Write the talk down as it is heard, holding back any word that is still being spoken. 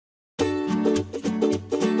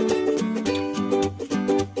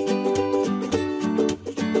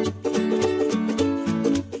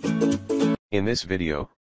In this video,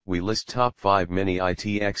 we list top 5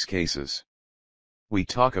 Mini-ITX cases. We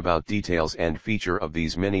talk about details and feature of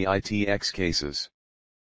these Mini-ITX cases.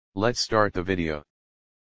 Let's start the video.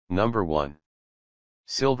 Number 1.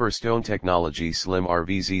 Silverstone Technology Slim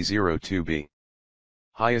RVZ02B.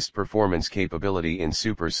 Highest performance capability in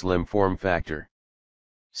super slim form factor.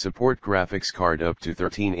 Support graphics card up to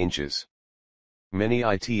 13 inches.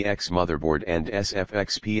 Mini-ITX motherboard and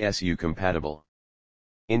SFX PSU compatible.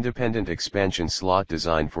 Independent expansion slot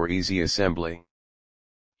designed for easy assembly.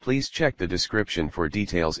 Please check the description for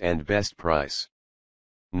details and best price.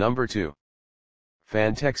 Number 2.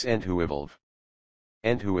 Fantex Enhu Evolve.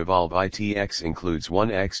 Enhu Evolve ITX includes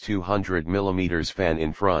 1x 200mm fan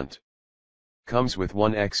in front. Comes with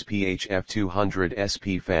 1x PHF 200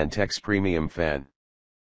 SP Fantex Premium fan.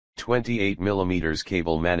 28mm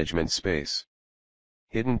cable management space.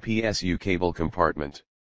 Hidden PSU cable compartment.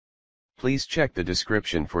 Please check the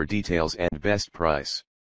description for details and best price.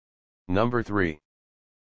 Number 3.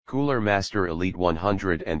 Cooler Master Elite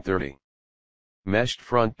 130. Meshed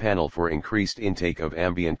front panel for increased intake of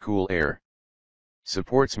ambient cool air.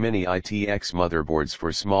 Supports Mini-ITX motherboards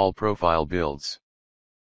for small profile builds.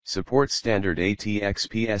 Supports standard ATX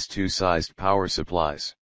PS2 sized power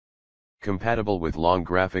supplies. Compatible with long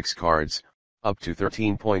graphics cards, up to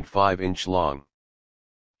 13.5 inch long.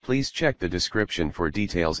 Please check the description for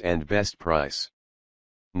details and best price.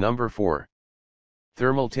 Number 4.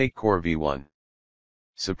 Thermaltake Core V1.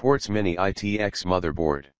 Supports Mini-ITX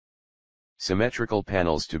motherboard. Symmetrical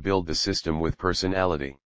panels to build the system with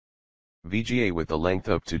personality. VGA with a length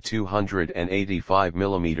up to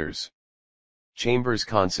 285mm. Chambers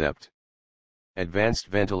concept. Advanced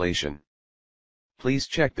ventilation. Please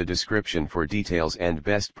check the description for details and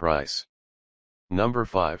best price. Number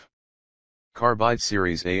 5. Carbide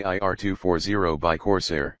Series AIR240 by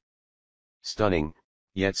Corsair. Stunning,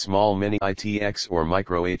 yet small Mini-ITX or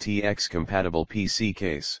Micro ATX compatible PC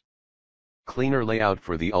case. Cleaner layout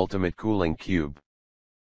for the ultimate cooling cube.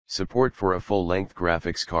 Support for a full-length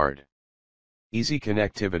graphics card. Easy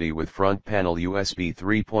connectivity with front panel USB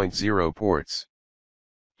 3.0 ports.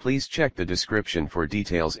 Please check the description for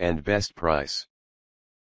details and best price.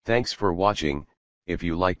 Thanks for watching. If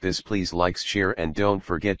you like this, please like, share and don't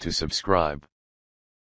forget to subscribe.